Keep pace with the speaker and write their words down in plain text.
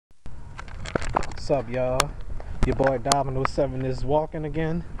What's up, y'all? Your boy Dominoes 7 is walking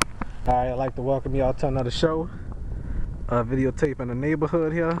again. I'd like to welcome y'all to another show. Videotape in the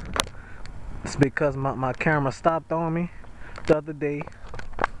neighborhood here. It's because my camera stopped on me the other day.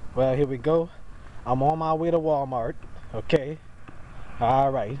 Well, here we go. I'm on my way to Walmart. Okay.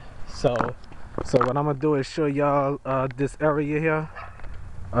 Alright. So what I'm gonna do is show y'all this area here.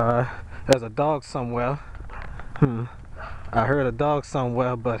 There's a dog somewhere. I heard a dog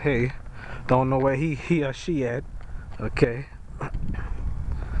somewhere, but hey, don't know where he or she at. Okay.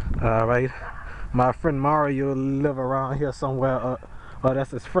 Alright. My friend Mario live around here somewhere. Or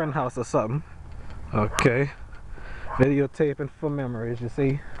that's his friend house or something. Okay. Videotaping for memories, you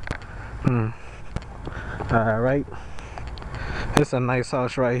see. Alright. It's a nice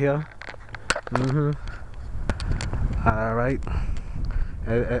house right here. Alright.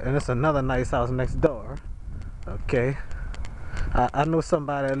 And it's another nice house next door. Okay. I know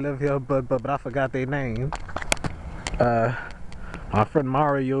somebody that live here, but I forgot their name. My friend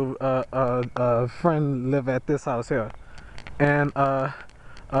Mario friend live at this house here, and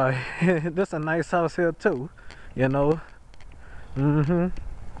this a nice house here too, you know.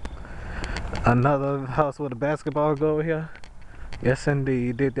 Another house with a basketball goal here. Yes,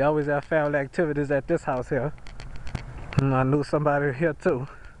 indeed. They always have family activities at this house here. I knew somebody here too.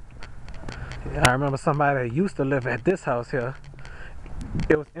 I remember somebody that used to live at this house here.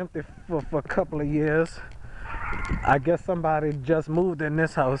 It was empty for a couple of years. I guess somebody just moved in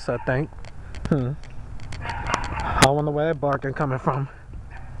this house, I think. I wonder where that barking coming from.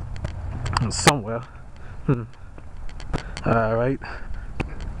 Somewhere. Alright.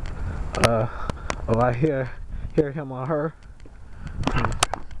 Oh, I hear him or her.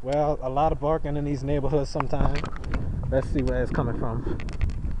 Well, a lot of barking in these neighborhoods sometimes. Let's see where it's coming from.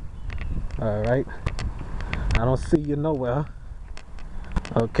 Alright. I don't see you nowhere.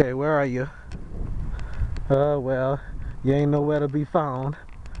 Okay, where are you? Well, you ain't nowhere to be found.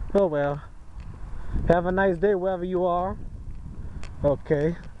 Oh well. Have a nice day wherever you are.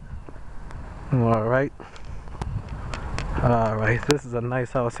 Okay. Alright. Alright, this is a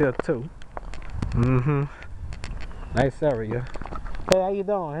nice house here too. Nice area. Hey, how you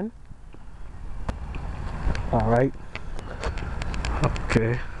doing? Alright.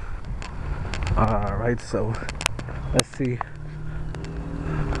 Okay. Alright, so let's see.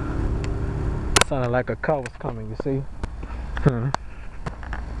 Sounded like a car was coming, you see.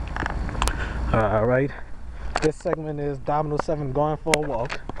 Alright. This segment is Dominoes 7 going for a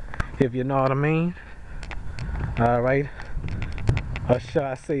walk, if you know what I mean. Alright. Or should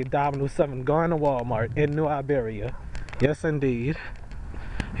I say Dominoes 7 going to Walmart in New Iberia. Yes, indeed.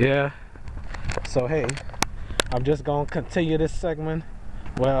 Yeah. So, hey, I'm just going to continue this segment.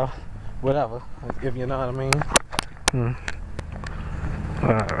 Well, whatever, if you know what I mean.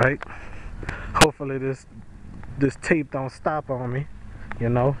 Alright. Hopefully this tape don't stop on me, you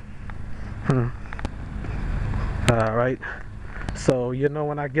know. Alright. So, you know,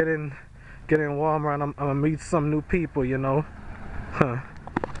 when I get in Walmart, I'm gonna meet some new people, you know.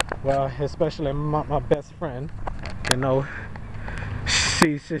 Well, especially my best friend, you know.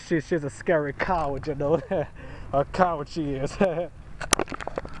 She's a scary coward, you know. A coward she is.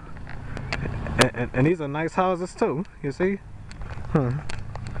 and these are nice houses too, you see.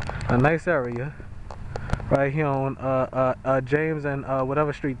 A nice area right here on James and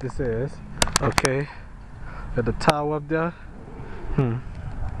whatever street this is. Okay, got the tower up there.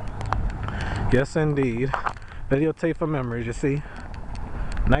 Yes, indeed. Videotape for memories, you see.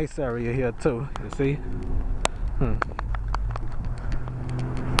 Nice area here too, you see.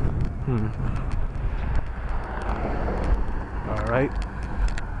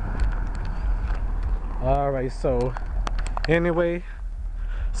 Alright, so anyway,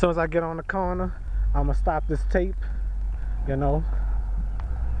 as soon as I get on the corner, I'm gonna stop this tape, you know.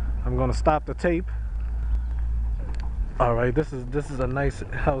 I'm gonna stop the tape. Alright, this is a nice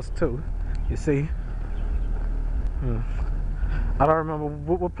house too, you see. I don't remember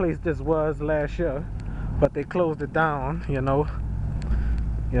what place this was last year, but they closed it down, you know.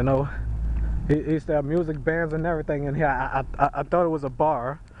 It used to have music bands and everything in here. I thought it was a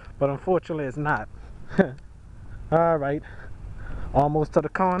bar, but unfortunately it's not. Alright, almost to the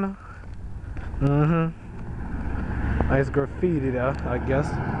corner. Nice graffiti there, I guess.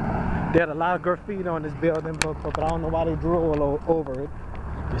 They had a lot of graffiti on this building, but I don't know why they drew all over it.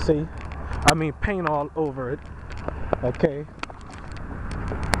 You see? I mean, paint all over it. Okay.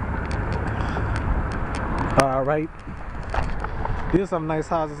 Alright. These are some nice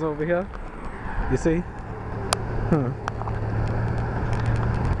houses over here. You see?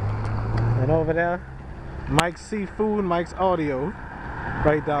 And over there, Mike's Seafood, Mike's Audio.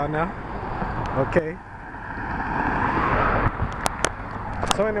 Right down there. Okay.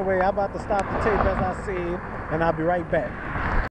 So anyway, I'm about to stop the tape as I said, and I'll be right back.